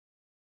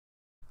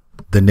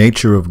The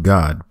Nature of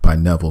God by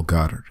Neville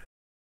Goddard.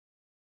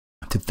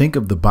 To think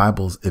of the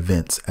Bible's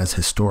events as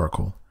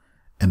historical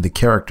and the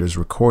characters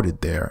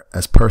recorded there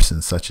as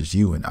persons such as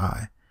you and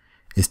I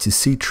is to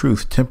see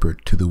truth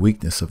tempered to the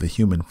weakness of a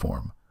human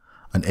form,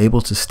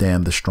 unable to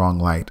stand the strong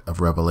light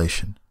of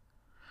revelation.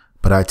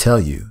 But I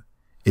tell you,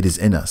 it is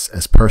in us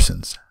as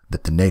persons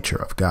that the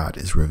nature of God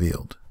is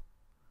revealed.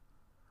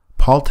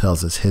 Paul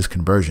tells us his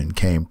conversion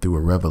came through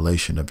a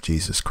revelation of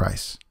Jesus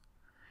Christ.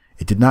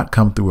 It did not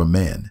come through a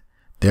man,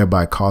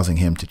 thereby causing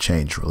him to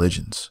change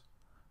religions.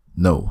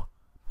 No,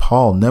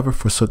 Paul never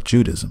forsook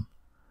Judaism,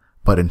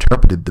 but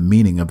interpreted the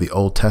meaning of the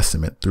Old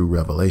Testament through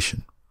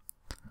revelation.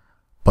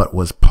 But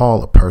was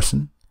Paul a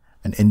person,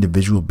 an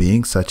individual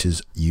being such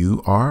as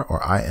you are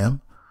or I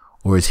am,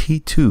 or is he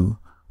too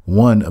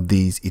one of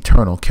these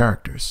eternal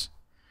characters?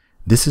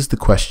 This is the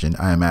question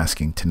I am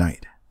asking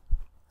tonight.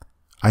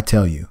 I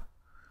tell you,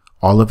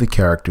 all of the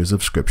characters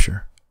of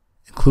Scripture,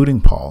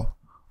 including Paul,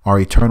 are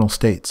eternal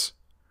states.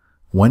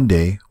 One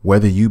day,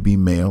 whether you be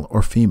male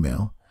or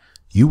female,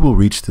 you will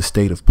reach the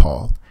state of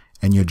Paul,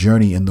 and your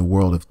journey in the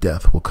world of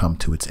death will come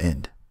to its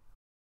end.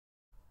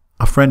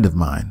 A friend of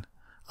mine,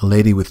 a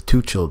lady with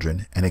 2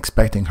 children and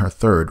expecting her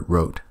third,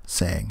 wrote,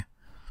 saying,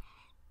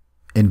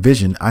 "In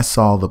vision I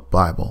saw the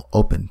Bible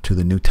open to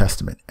the New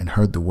Testament and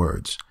heard the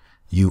words,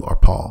 'You are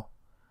Paul.'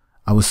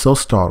 I was so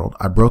startled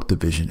I broke the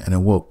vision and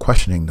awoke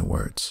questioning the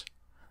words.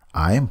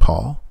 'I am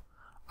Paul.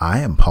 I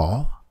am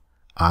Paul.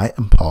 I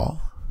am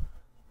Paul.'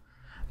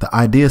 The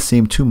idea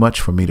seemed too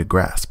much for me to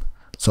grasp,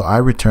 so I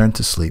returned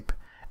to sleep,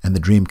 and the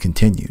dream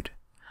continued.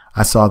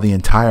 I saw the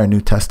entire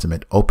New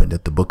Testament opened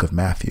at the book of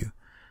Matthew.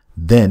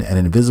 Then an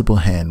invisible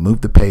hand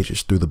moved the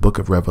pages through the book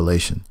of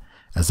Revelation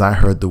as I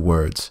heard the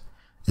words,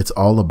 'It's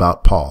all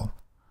about Paul.'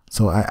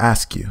 So I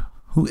ask you,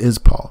 who is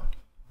Paul?"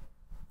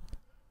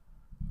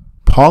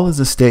 Paul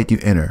is a state you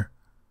enter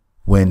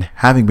when,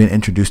 having been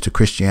introduced to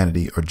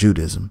Christianity or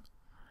Judaism,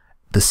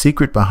 the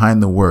secret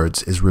behind the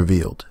words is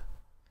revealed.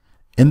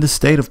 In the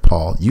state of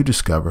Paul, you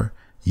discover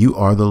you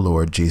are the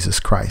Lord Jesus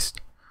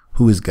Christ,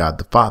 who is God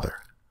the Father.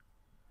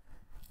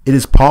 It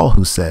is Paul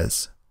who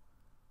says,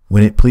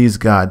 "When it pleased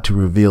God to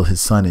reveal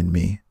his Son in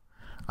me,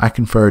 I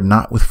conferred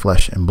not with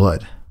flesh and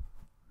blood."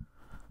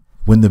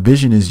 When the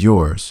vision is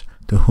yours,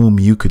 to whom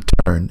you could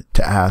turn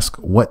to ask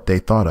what they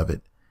thought of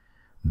it,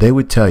 they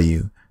would tell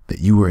you that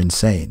you were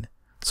insane,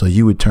 so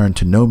you would turn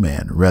to no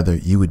man, rather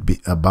you would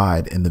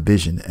abide in the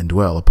vision and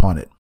dwell upon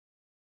it.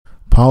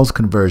 Paul's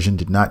conversion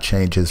did not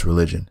change his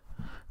religion,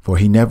 for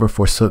he never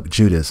forsook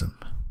Judaism.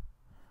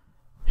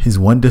 His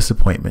one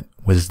disappointment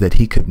was that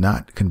he could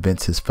not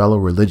convince his fellow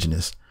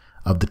religionists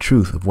of the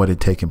truth of what had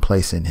taken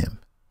place in him.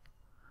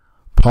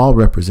 Paul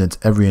represents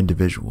every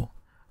individual,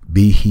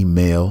 be he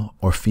male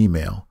or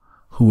female,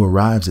 who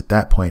arrives at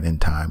that point in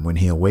time when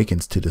he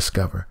awakens to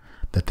discover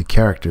that the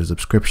characters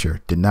of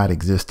Scripture did not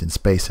exist in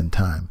space and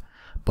time,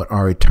 but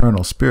are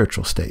eternal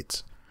spiritual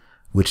states,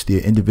 which the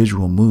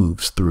individual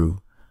moves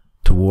through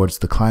towards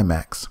the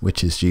climax,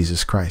 which is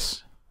Jesus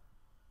Christ.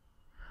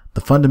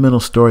 The fundamental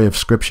story of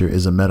Scripture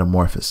is a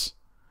metamorphosis,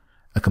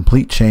 a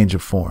complete change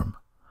of form.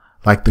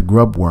 Like the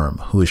grub worm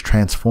who is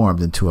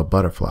transformed into a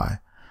butterfly,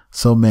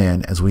 so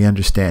man, as we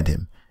understand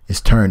him, is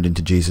turned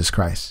into Jesus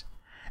Christ.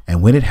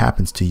 And when it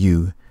happens to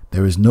you,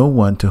 there is no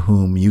one to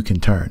whom you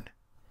can turn.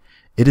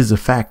 It is a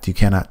fact you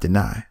cannot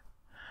deny.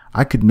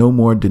 I could no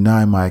more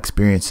deny my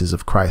experiences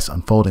of Christ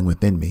unfolding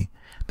within me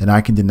than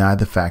I can deny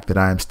the fact that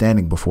I am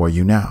standing before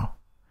you now.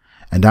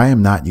 And I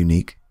am not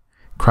unique.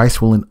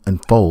 Christ will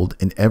unfold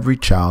in every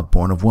child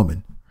born of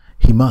woman.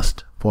 He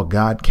must, for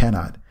God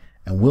cannot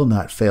and will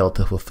not fail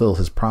to fulfill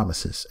his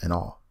promises and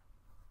all.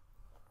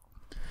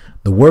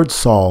 The word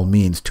Saul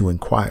means to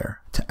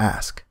inquire, to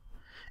ask.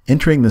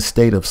 Entering the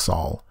state of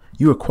Saul,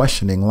 you are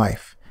questioning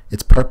life,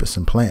 its purpose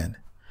and plan.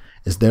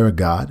 Is there a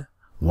God?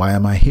 Why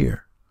am I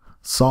here?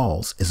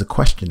 Saul's is a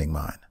questioning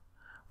mind,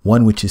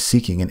 one which is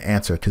seeking an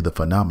answer to the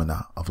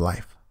phenomena of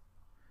life.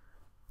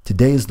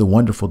 Today is the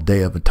wonderful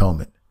Day of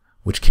Atonement,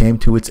 which came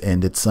to its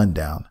end at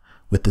sundown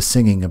with the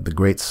singing of the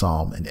great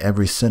psalm in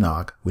every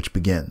synagogue, which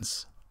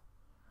begins,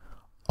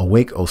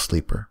 "Awake, O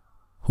sleeper,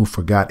 who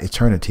forgot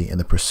eternity in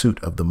the pursuit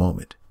of the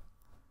moment."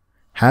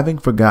 Having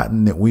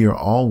forgotten that we are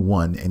all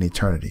one in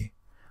eternity,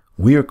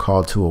 we are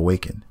called to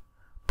awaken,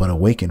 but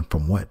awaken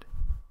from what?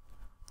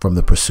 From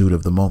the pursuit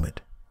of the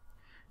moment.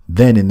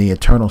 Then in the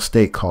eternal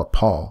state called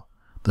Paul,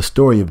 the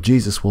story of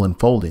Jesus will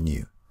unfold in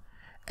you,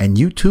 and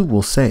you too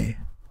will say,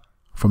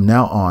 "From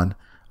now on,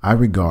 I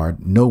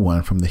regard no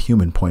one from the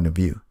human point of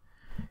view.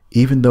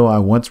 Even though I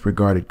once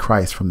regarded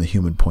Christ from the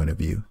human point of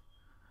view,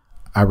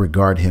 I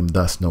regard him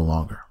thus no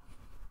longer."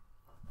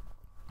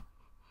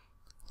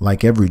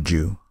 Like every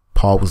Jew,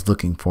 Paul was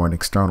looking for an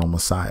external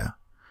Messiah,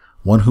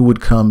 one who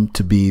would come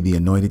to be the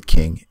anointed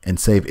king and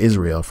save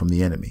Israel from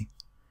the enemy.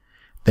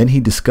 Then he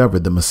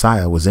discovered the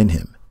Messiah was in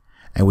him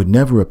and would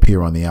never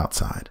appear on the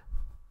outside.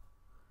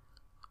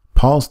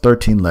 Paul's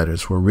 13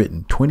 letters were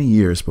written 20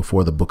 years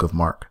before the book of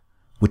Mark,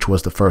 which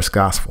was the first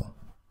gospel.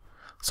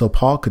 So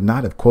Paul could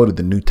not have quoted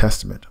the New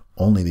Testament,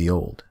 only the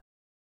Old.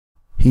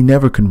 He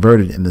never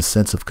converted in the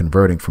sense of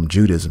converting from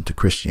Judaism to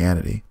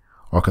Christianity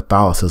or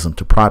Catholicism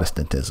to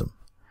Protestantism.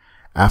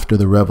 After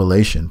the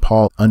revelation,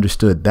 Paul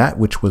understood that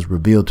which was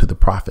revealed to the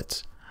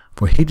prophets,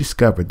 for he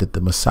discovered that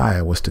the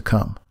Messiah was to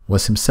come,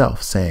 was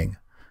himself, saying,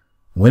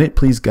 "When it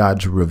pleased God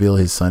to reveal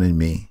his Son in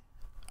me,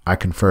 I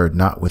conferred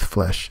not with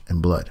flesh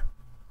and blood."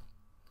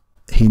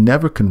 He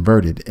never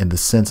converted in the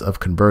sense of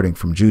converting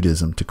from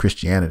Judaism to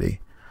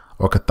Christianity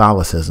or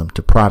Catholicism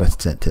to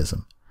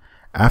Protestantism.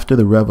 After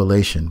the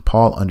revelation,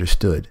 Paul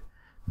understood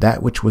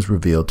that which was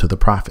revealed to the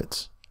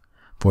prophets,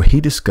 for he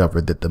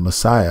discovered that the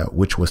Messiah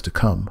which was to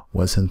come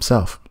was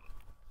himself,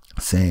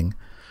 saying,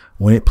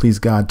 "When it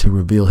pleased God to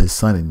reveal his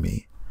Son in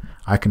me,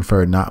 I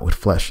conferred not with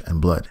flesh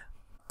and blood."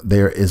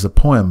 There is a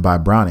poem by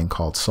Browning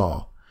called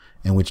Saul,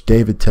 in which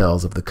David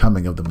tells of the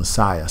coming of the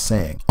Messiah,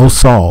 saying, "O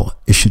Saul,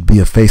 it should be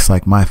a face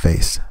like my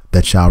face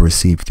that shall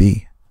receive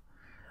thee.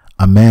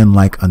 A man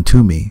like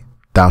unto me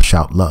thou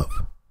shalt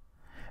love,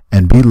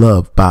 and be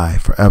loved by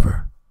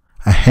forever.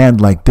 A hand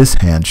like this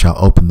hand shall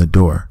open the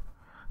door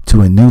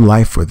to a new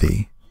life for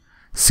thee.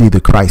 See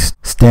the Christ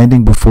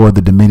standing before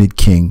the demented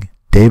king."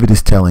 David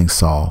is telling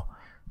Saul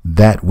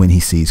that when he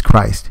sees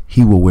Christ,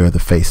 he will wear the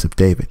face of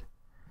David,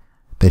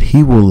 that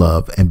he will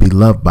love and be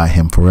loved by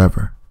him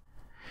forever.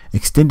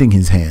 Extending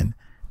his hand,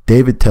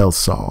 David tells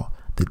Saul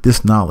that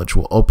this knowledge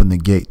will open the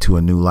gate to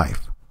a new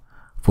life,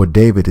 for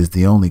David is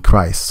the only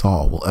Christ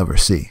Saul will ever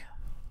see.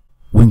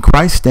 When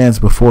Christ stands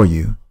before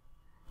you,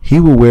 he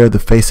will wear the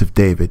face of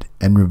David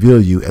and reveal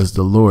you as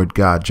the Lord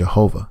God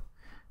Jehovah.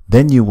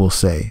 Then you will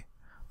say,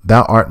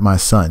 "Thou art my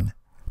son.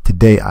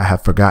 Today I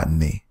have forgotten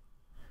thee."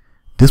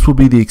 This will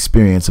be the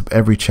experience of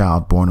every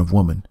child born of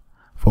woman,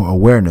 for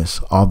awareness,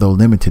 although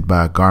limited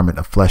by a garment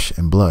of flesh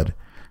and blood,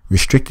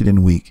 restricted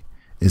and weak,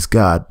 is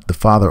God, the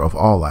Father of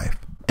all life,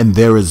 and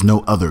there is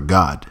no other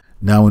God.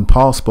 Now, when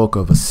Paul spoke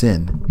of a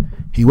sin,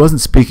 he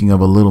wasn't speaking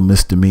of a little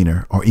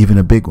misdemeanor or even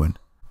a big one.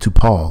 To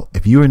Paul,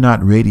 if you are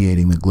not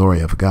radiating the glory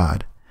of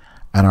God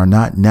and are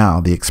not now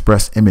the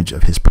express image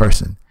of his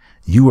person,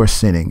 you are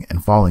sinning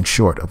and falling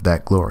short of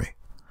that glory.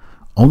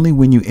 Only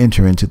when you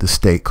enter into the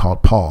state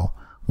called Paul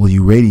will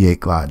you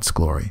radiate God's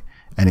glory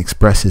and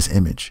express his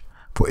image,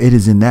 for it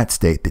is in that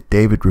state that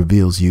David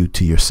reveals you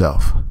to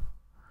yourself.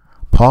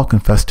 Paul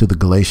confessed to the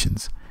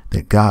Galatians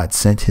that God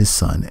sent his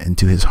Son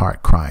into his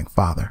heart, crying,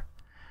 "Father."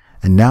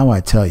 And now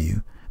I tell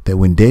you that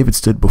when David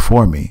stood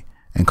before me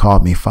and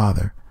called me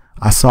Father,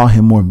 I saw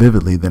him more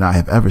vividly than I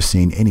have ever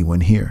seen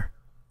anyone here.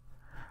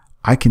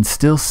 I can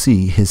still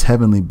see his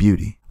heavenly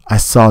beauty. I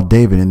saw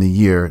David in the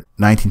year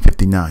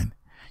 1959,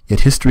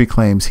 yet history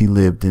claims he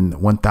lived in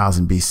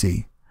 1000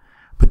 BC.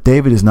 But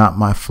David is not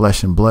my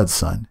flesh and blood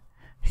son.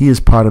 He is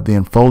part of the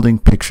unfolding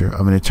picture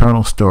of an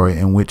eternal story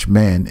in which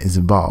man is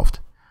involved.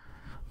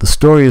 The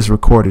story is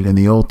recorded in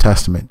the Old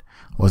Testament,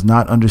 was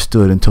not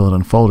understood until it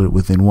unfolded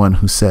within one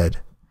who said,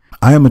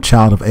 "I am a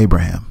child of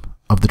Abraham,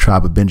 of the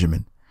tribe of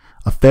Benjamin,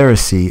 a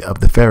Pharisee of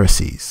the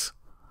Pharisees."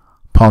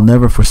 Paul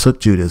never forsook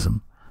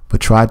Judaism,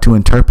 but tried to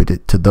interpret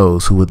it to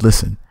those who would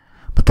listen,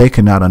 but they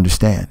could not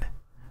understand.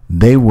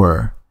 They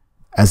were,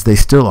 as they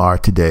still are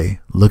today,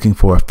 looking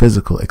for a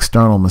physical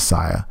external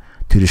Messiah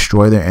to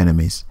destroy their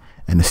enemies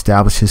and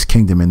establish his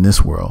kingdom in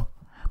this world,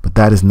 but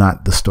that is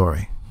not the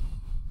story.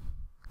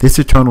 This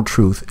eternal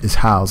truth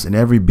is housed in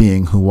every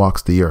being who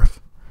walks the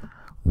earth.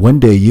 One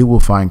day you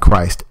will find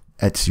Christ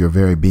at your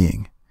very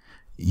being.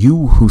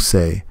 You who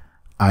say,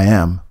 "I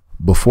am,"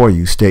 before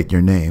you state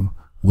your name,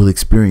 will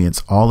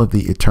experience all of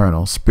the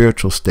eternal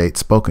spiritual state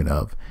spoken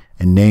of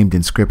and named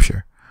in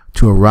Scripture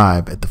to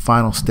arrive at the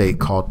final state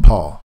called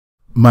Paul.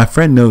 My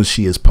friend knows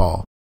she is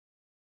Paul,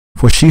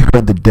 for she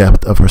heard the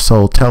depth of her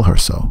soul tell her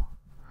so.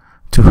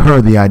 To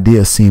her the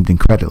idea seemed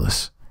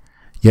incredulous,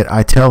 yet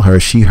I tell her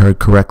she heard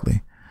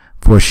correctly,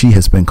 for she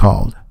has been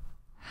called.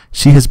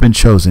 She has been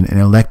chosen and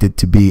elected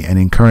to be an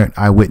incurrent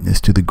eyewitness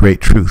to the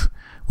great truth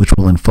which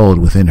will unfold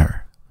within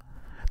her.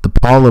 The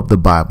Paul of the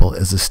Bible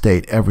is a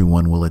state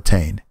everyone will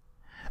attain,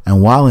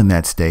 and while in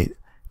that state,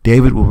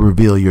 David will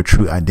reveal your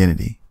true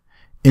identity.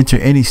 Enter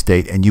any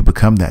state and you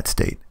become that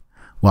state.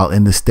 While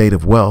in the state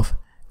of wealth,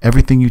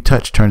 everything you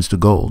touch turns to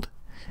gold.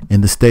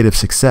 In the state of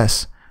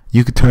success,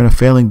 you could turn a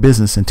failing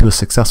business into a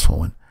successful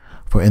one,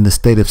 for in the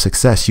state of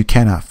success you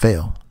cannot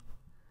fail.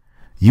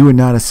 You are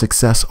not a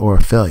success or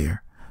a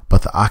failure,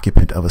 but the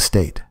occupant of a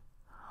state.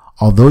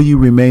 Although you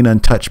remain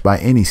untouched by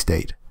any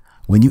state,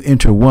 when you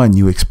enter one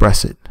you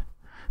express it.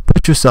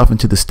 Put yourself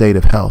into the state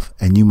of health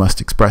and you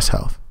must express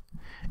health.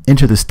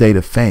 Enter the state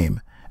of fame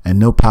and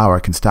no power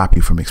can stop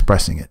you from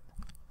expressing it.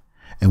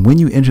 And when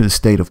you enter the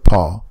state of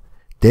Paul,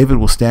 David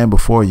will stand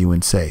before you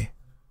and say,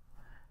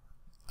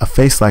 "A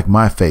face like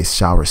my face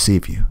shall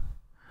receive you.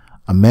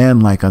 A man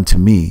like unto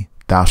me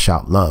thou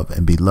shalt love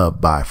and be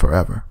loved by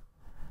forever.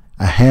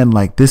 A hand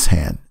like this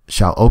hand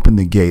shall open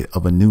the gate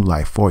of a new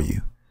life for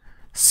you.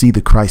 See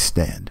the Christ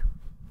stand."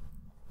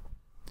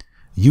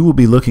 You will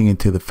be looking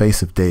into the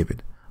face of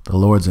David, the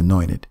Lord's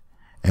anointed,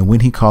 and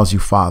when he calls you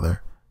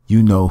Father,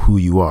 you know who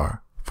you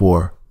are,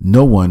 for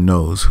no one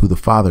knows who the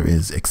Father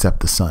is except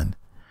the Son,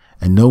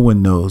 and no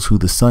one knows who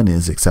the Son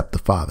is except the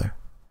Father.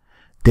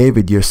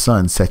 David, your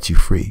son, set you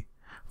free,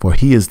 for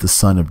he is the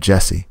son of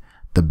Jesse,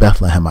 the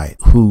Bethlehemite,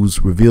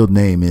 whose revealed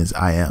name is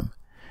I Am.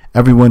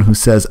 Everyone who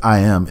says I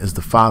Am is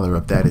the father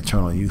of that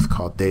eternal youth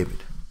called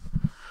David.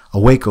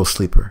 Awake, O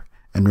sleeper,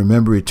 and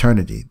remember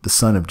eternity, the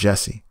son of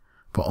Jesse,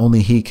 for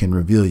only he can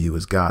reveal you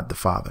as God the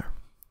Father.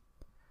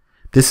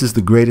 This is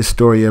the greatest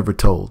story ever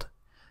told.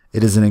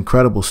 It is an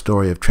incredible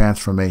story of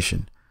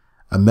transformation,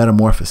 a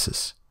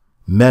metamorphosis.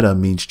 Meta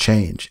means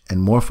change,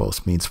 and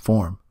morphos means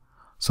form.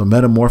 So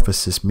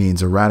metamorphosis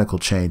means a radical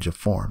change of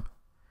form.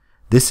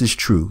 This is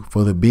true,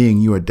 for the being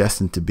you are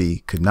destined to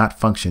be could not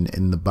function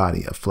in the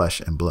body of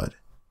flesh and blood.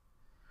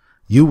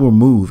 You will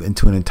move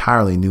into an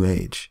entirely new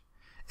age.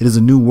 It is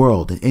a new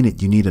world, and in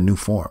it you need a new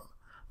form.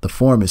 The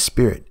form is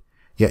spirit,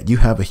 yet you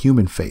have a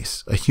human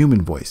face, a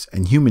human voice,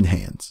 and human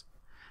hands.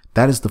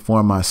 That is the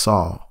form I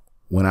saw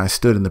when I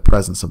stood in the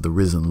presence of the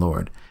risen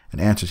Lord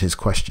and answered his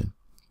question.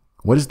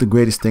 What is the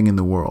greatest thing in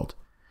the world?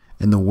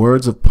 In the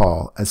words of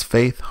Paul, as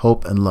faith,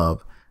 hope, and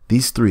love,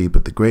 these three,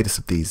 but the greatest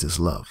of these is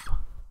love.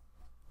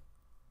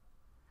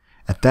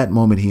 At that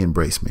moment he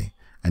embraced me,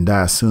 and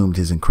I assumed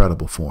his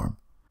incredible form.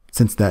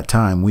 Since that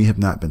time we have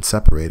not been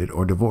separated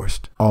or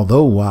divorced.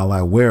 Although while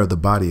I wear the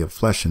body of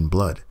flesh and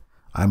blood,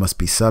 I must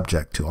be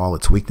subject to all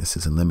its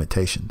weaknesses and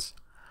limitations.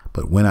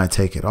 But when I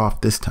take it off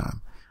this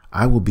time,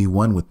 I will be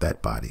one with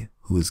that body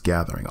who is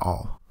gathering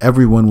all.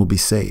 Everyone will be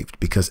saved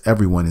because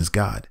everyone is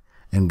God,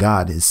 and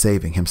God is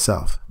saving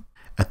himself.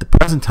 At the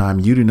present time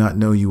you do not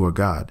know you are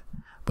God,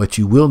 but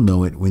you will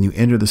know it when you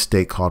enter the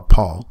state called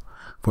Paul,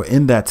 for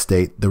in that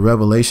state the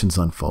revelations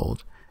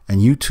unfold,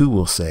 and you too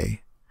will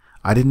say,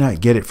 I did not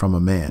get it from a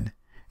man.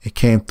 It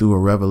came through a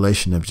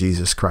revelation of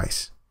Jesus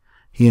Christ.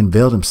 He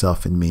unveiled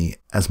himself in me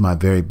as my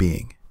very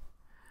being.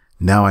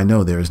 Now I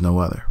know there is no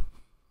other.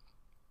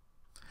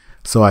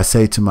 So I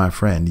say to my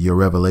friend, your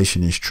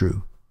revelation is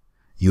true.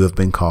 You have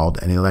been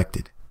called and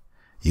elected.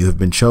 You have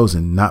been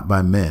chosen not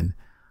by men,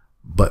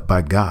 but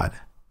by God,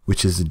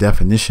 which is the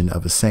definition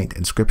of a saint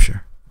in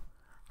Scripture.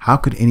 How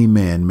could any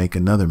man make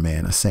another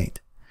man a saint?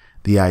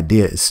 The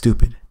idea is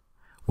stupid.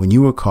 When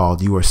you are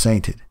called, you are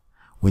sainted.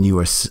 When you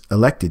are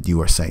elected,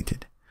 you are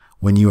sainted.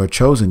 When you are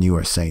chosen, you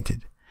are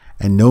sainted.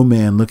 And no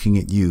man looking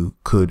at you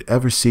could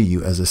ever see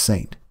you as a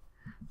saint.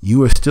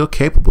 You are still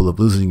capable of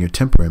losing your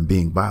temper and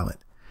being violent.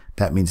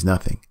 That means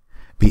nothing.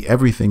 Be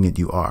everything that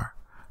you are,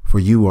 for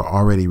you are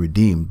already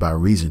redeemed by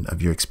reason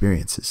of your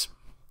experiences.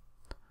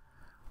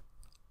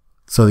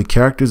 So the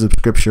characters of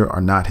Scripture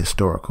are not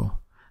historical.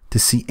 To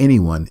see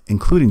anyone,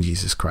 including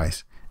Jesus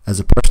Christ, as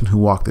a person who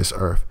walked this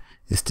earth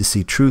is to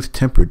see truth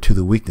tempered to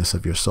the weakness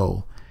of your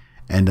soul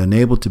and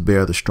unable to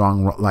bear the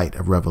strong light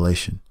of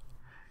revelation.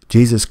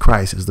 Jesus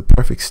Christ is the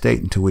perfect state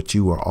into which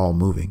you are all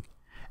moving,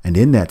 and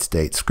in that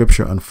state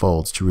Scripture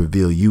unfolds to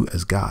reveal you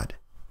as God.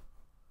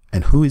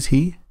 And who is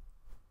he?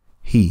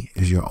 He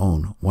is your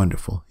own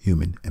wonderful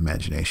human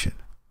imagination.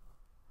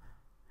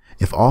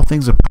 If all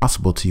things are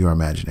possible to your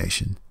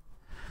imagination,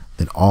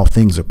 then all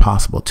things are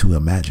possible to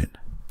imagine.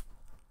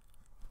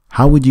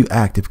 How would you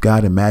act if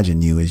God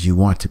imagined you as you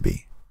want to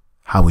be?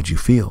 How would you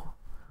feel?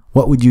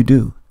 What would you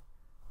do?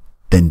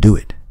 Then do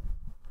it.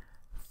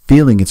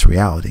 Feeling its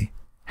reality,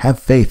 have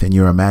faith in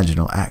your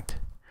imaginal act.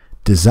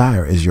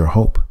 Desire is your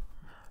hope.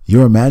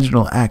 Your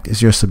imaginal act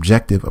is your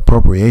subjective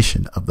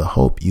appropriation of the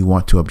hope you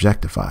want to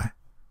objectify.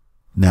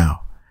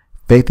 Now,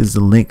 faith is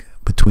the link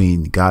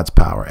between God's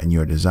power and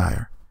your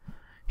desire.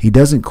 He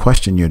doesn't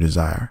question your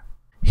desire.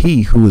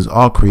 He, who is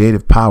all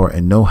creative power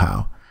and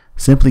know-how,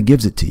 simply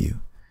gives it to you.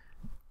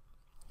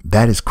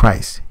 That is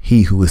Christ,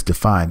 he who is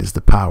defined as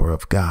the power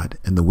of God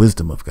and the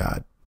wisdom of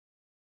God.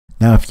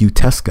 Now, if you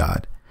test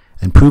God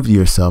and prove to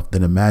yourself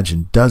that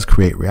imagine does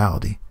create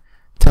reality,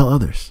 tell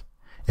others.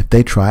 If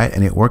they try it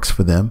and it works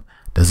for them,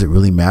 does it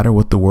really matter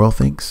what the world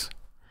thinks?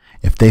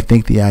 If they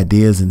think the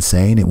idea is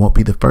insane, it won't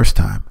be the first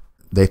time.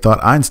 They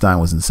thought Einstein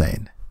was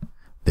insane.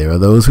 There are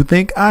those who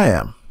think I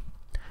am.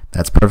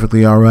 That's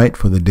perfectly all right,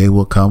 for the day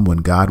will come when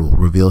God will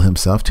reveal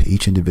himself to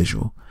each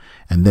individual,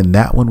 and then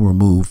that one will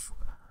move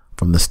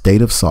from the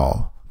state of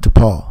Saul to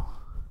Paul.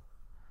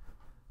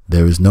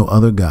 There is no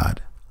other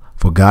God,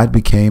 for God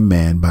became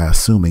man by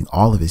assuming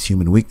all of his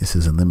human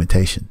weaknesses and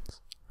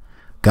limitations.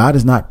 God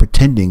is not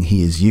pretending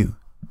he is you.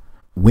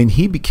 When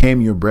he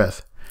became your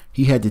breath,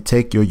 he had to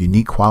take your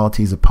unique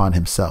qualities upon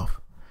himself.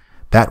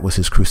 That was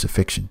his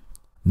crucifixion.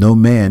 No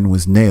man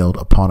was nailed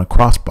upon a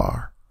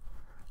crossbar.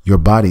 Your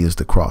body is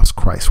the cross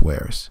Christ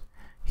wears.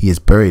 He is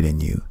buried in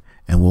you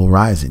and will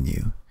rise in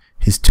you.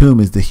 His tomb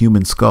is the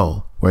human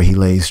skull where he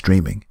lays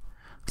dreaming.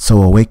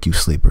 So awake, you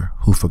sleeper,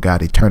 who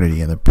forgot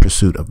eternity in the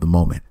pursuit of the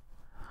moment.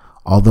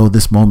 Although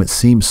this moment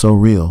seems so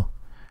real,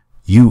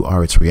 you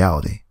are its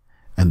reality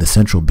and the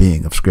central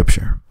being of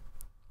Scripture.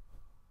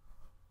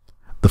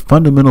 The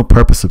fundamental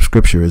purpose of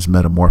Scripture is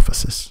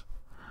metamorphosis,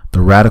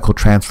 the radical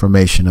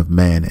transformation of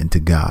man into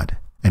God,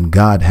 and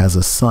God has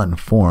a son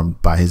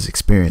formed by his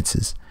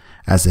experiences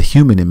as a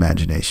human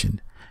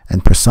imagination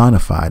and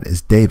personified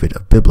as David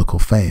of biblical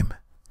fame.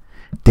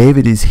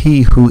 David is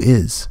he who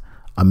is,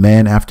 a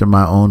man after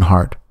my own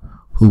heart,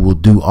 who will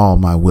do all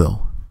my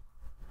will.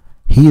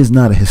 He is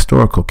not a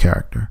historical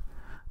character,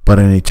 but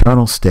an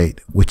eternal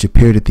state which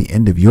appeared at the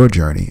end of your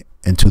journey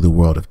into the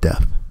world of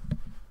death.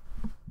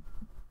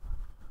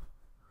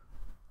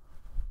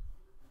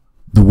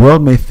 The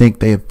world may think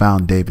they have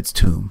found David's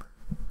tomb,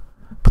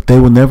 but they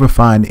will never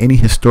find any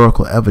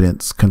historical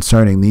evidence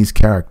concerning these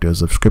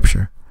characters of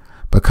Scripture,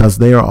 because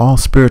they are all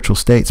spiritual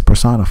states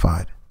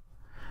personified.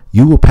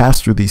 You will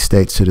pass through these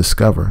states to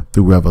discover,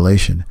 through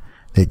revelation,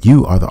 that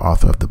you are the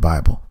author of the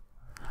Bible.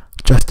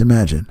 Just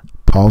imagine,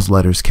 Paul's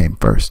letters came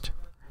first.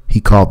 He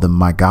called them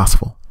my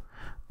gospel.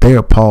 They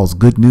are Paul's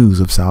good news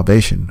of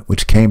salvation,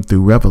 which came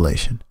through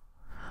revelation.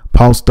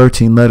 Paul's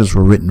 13 letters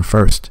were written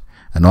first,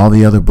 and all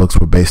the other books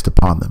were based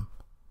upon them.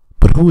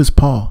 But who is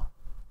Paul?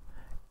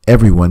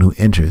 Everyone who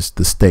enters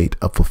the state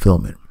of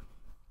fulfillment.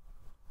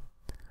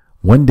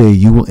 One day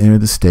you will enter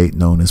the state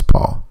known as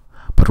Paul,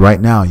 but right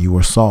now you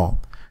are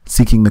Saul,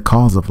 seeking the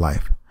cause of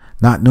life,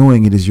 not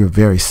knowing it is your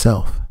very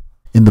self.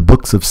 In the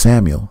books of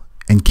Samuel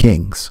and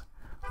Kings,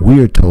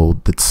 we are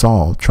told that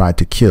Saul tried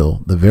to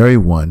kill the very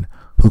one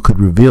who could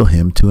reveal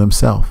him to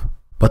himself,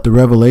 but the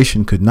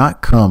revelation could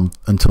not come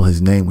until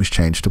his name was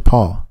changed to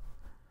Paul.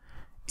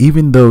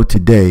 Even though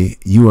today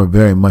you are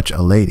very much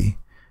a lady,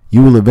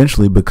 you will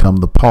eventually become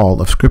the Paul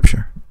of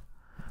Scripture.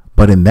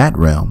 But in that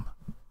realm,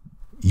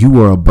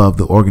 you are above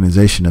the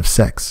organization of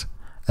sex.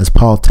 As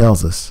Paul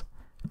tells us,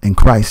 in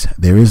Christ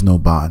there is no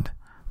bond,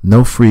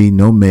 no free,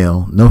 no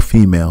male, no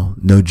female,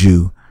 no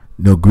Jew,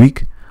 no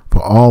Greek,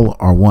 for all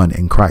are one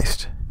in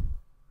Christ.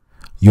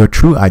 Your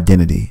true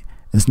identity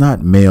is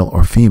not male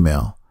or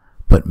female,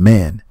 but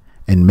man,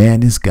 and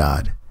man is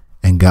God,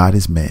 and God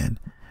is man.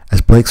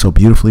 As Blake so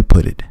beautifully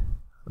put it,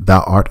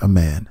 thou art a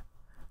man,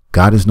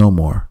 God is no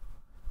more,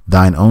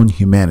 thine own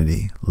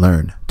humanity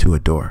learn to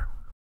adore.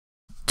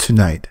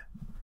 Tonight,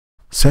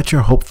 set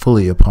your hope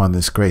fully upon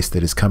this grace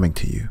that is coming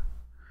to you,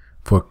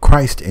 for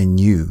Christ in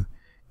you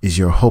is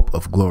your hope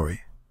of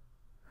glory.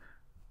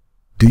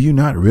 Do you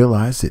not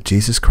realize that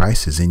Jesus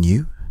Christ is in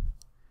you?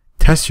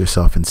 Test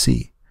yourself and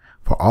see,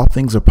 for all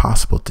things are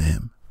possible to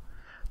him.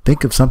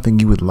 Think of something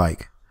you would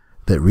like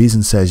that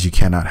reason says you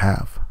cannot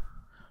have.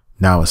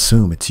 Now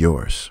assume it's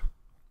yours.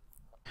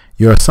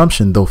 Your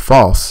assumption, though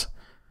false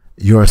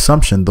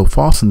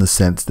in the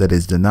sense that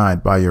is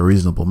denied by your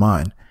reasonable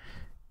mind,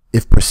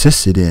 if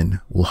persisted in,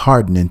 will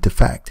harden into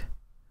fact.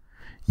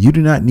 You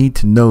do not need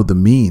to know the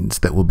means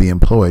that will be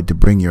employed to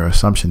bring your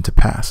assumption to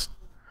pass.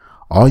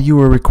 All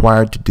you are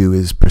required to do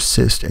is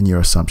persist in your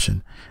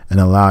assumption and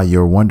allow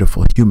your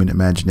wonderful human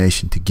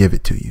imagination to give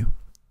it to you.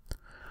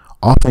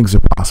 All things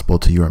are possible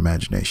to your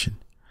imagination.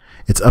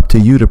 It's up to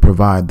you to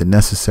provide the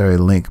necessary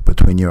link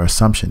between your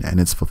assumption and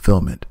its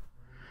fulfillment.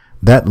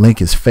 That link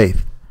is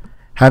faith.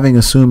 Having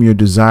assumed your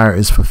desire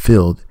is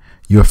fulfilled,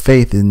 your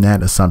faith in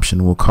that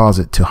assumption will cause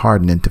it to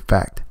harden into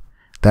fact.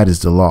 That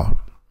is the law.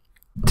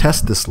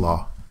 Test this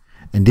law,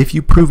 and if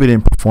you prove it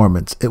in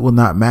performance, it will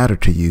not matter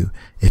to you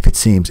if it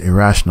seems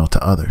irrational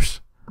to others.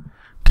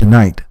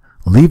 Tonight,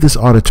 leave this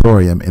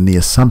auditorium in the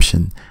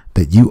assumption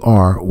that you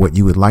are what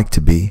you would like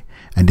to be,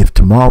 and if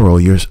tomorrow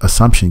your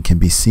assumption can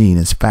be seen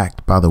as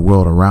fact by the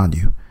world around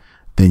you,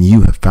 then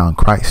you have found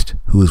Christ,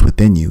 who is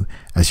within you,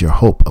 as your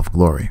hope of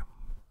glory.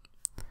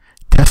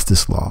 Test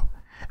this law,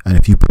 and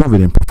if you prove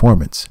it in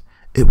performance,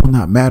 it will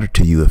not matter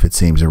to you if it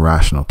seems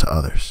irrational to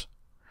others.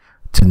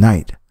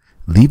 Tonight,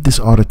 leave this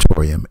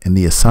auditorium in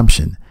the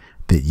assumption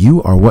that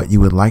you are what you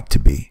would like to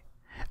be,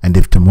 and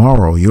if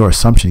tomorrow your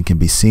assumption can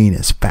be seen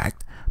as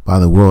fact by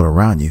the world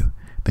around you,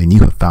 then you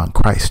have found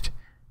Christ,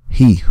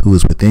 he who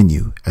is within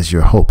you, as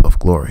your hope of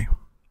glory.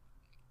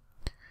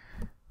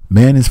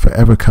 Man is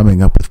forever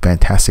coming up with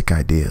fantastic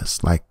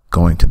ideas, like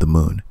going to the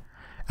moon.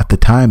 At the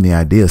time, the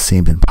idea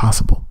seemed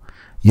impossible,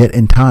 yet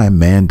in time,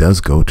 man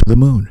does go to the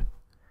moon.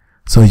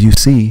 So you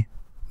see,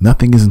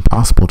 nothing is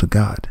impossible to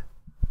God,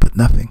 but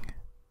nothing.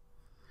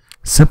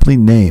 Simply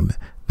name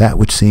that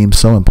which seems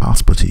so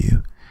impossible to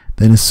you,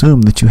 then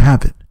assume that you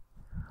have it.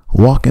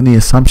 Walk in the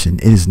assumption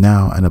it is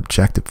now an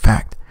objective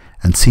fact,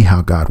 and see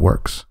how God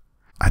works.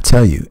 I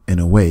tell you, in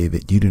a way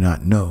that you do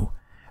not know,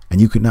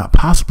 and you could not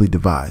possibly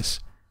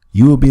devise,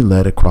 you will be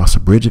led across a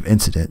bridge of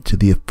incident to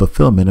the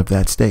fulfillment of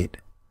that state.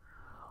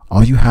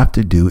 All you have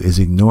to do is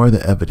ignore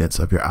the evidence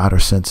of your outer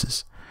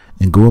senses,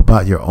 and go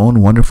about your own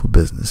wonderful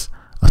business,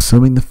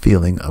 assuming the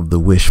feeling of the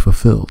wish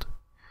fulfilled.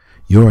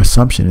 Your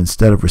assumption,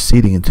 instead of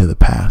receding into the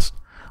past,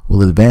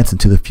 will advance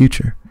into the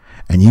future,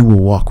 and you will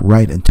walk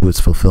right into its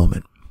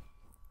fulfillment.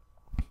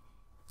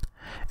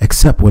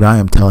 Accept what I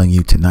am telling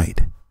you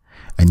tonight,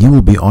 and you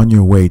will be on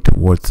your way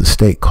towards the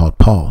state called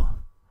Paul.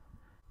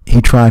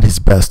 He tried his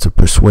best to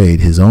persuade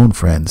his own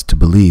friends to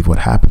believe what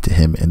happened to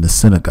him in the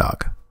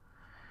synagogue.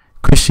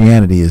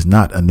 Christianity is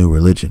not a new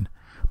religion,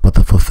 but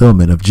the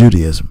fulfillment of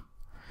Judaism.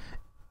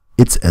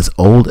 It's as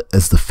old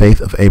as the faith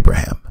of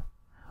Abraham,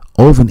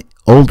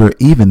 older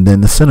even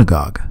than the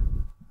synagogue.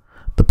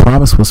 The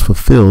promise was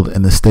fulfilled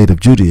in the state of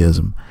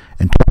Judaism,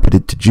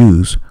 interpreted to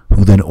Jews,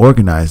 who then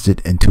organized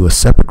it into a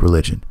separate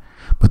religion.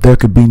 But there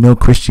could be no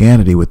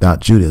Christianity without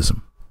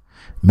Judaism.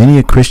 Many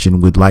a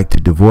Christian would like to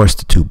divorce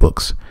the two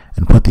books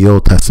and put the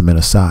Old Testament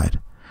aside,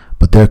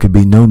 but there could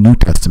be no New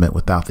Testament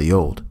without the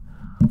Old,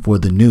 for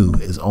the New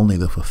is only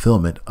the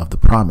fulfillment of the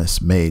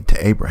promise made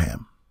to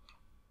Abraham.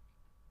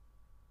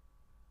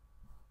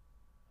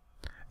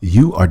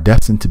 You are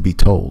destined to be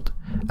told,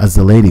 as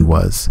the lady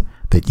was,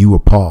 that you were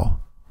Paul,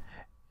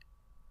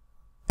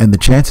 and the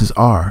chances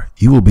are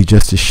you will be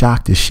just as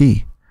shocked as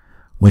she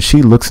when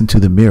she looks into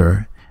the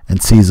mirror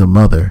and sees a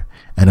mother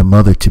and a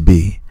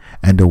mother-to-be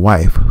and a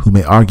wife who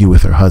may argue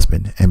with her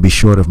husband and be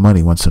short of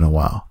money once in a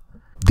while.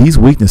 These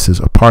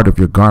weaknesses are part of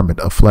your garment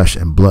of flesh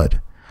and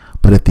blood,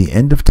 but at the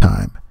end of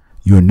time,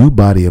 your new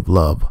body of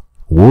love,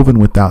 woven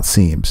without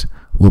seams,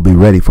 will be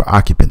ready for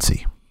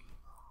occupancy.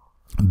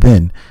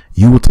 Then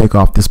you will take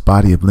off this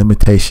body of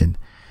limitation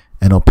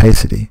and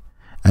opacity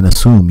and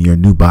assume your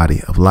new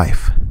body of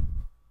life.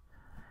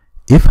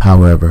 If,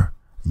 however,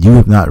 you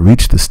have not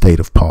reached the state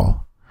of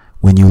Paul,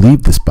 when you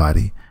leave this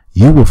body,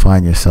 you will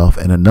find yourself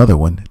in another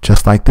one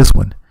just like this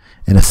one,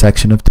 in a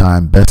section of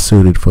time best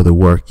suited for the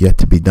work yet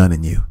to be done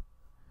in you.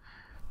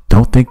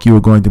 Don't think you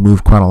are going to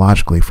move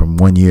chronologically from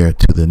one year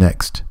to the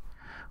next,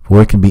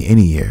 for it can be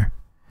any year,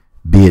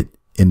 be it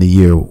in the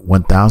year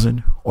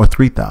 1000 or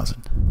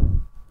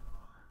 3000.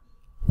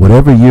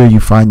 Whatever year you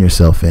find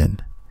yourself in,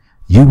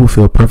 you will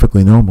feel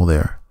perfectly normal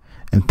there,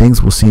 and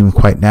things will seem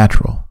quite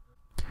natural.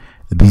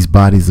 These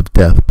bodies of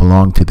death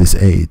belong to this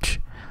age,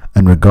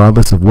 and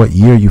regardless of what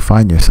year you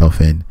find yourself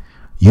in,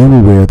 you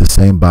will wear the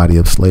same body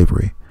of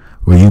slavery,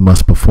 where you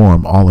must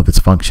perform all of its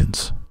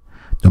functions.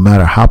 No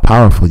matter how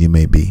powerful you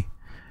may be,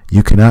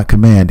 you cannot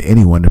command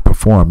anyone to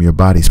perform your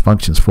body's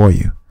functions for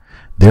you.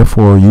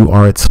 Therefore, you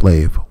are its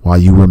slave while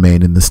you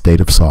remain in the state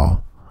of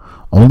Saul.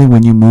 Only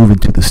when you move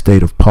into the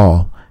state of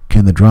Paul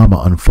can the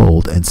drama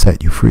unfold and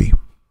set you free.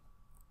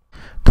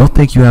 Don't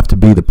think you have to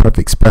be the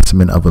perfect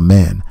specimen of a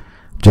man,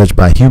 judged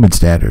by human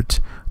standards,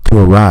 to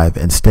arrive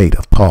in state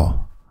of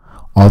Paul.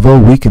 Although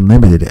weak and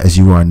limited as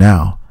you are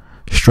now,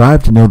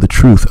 strive to know the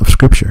truth of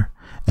Scripture,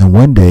 and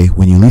one day,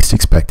 when you least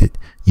expect it,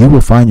 you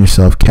will find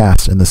yourself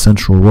cast in the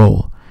central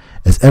role,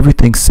 as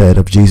everything said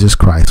of Jesus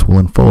Christ will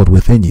unfold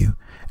within you,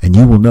 and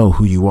you will know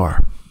who you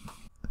are.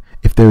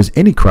 If there is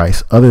any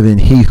Christ other than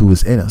he who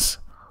is in us,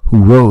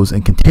 who rose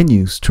and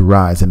continues to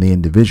rise in the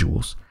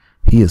individuals,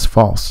 he is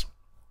false.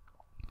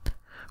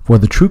 For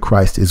the true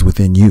Christ is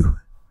within you.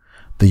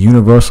 The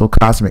universal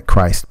cosmic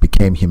Christ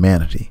became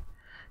humanity.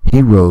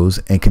 He rose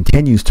and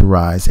continues to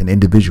rise in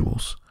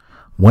individuals.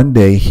 One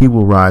day he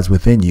will rise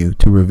within you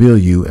to reveal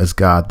you as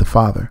God the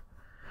Father.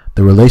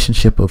 The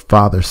relationship of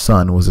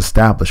Father-Son was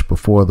established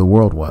before the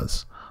world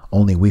was,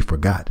 only we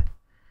forgot.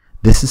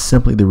 This is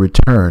simply the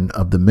return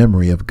of the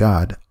memory of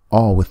God,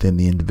 all within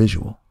the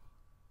individual.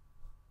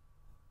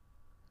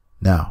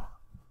 Now,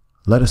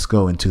 let us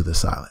go into the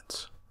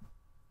silence.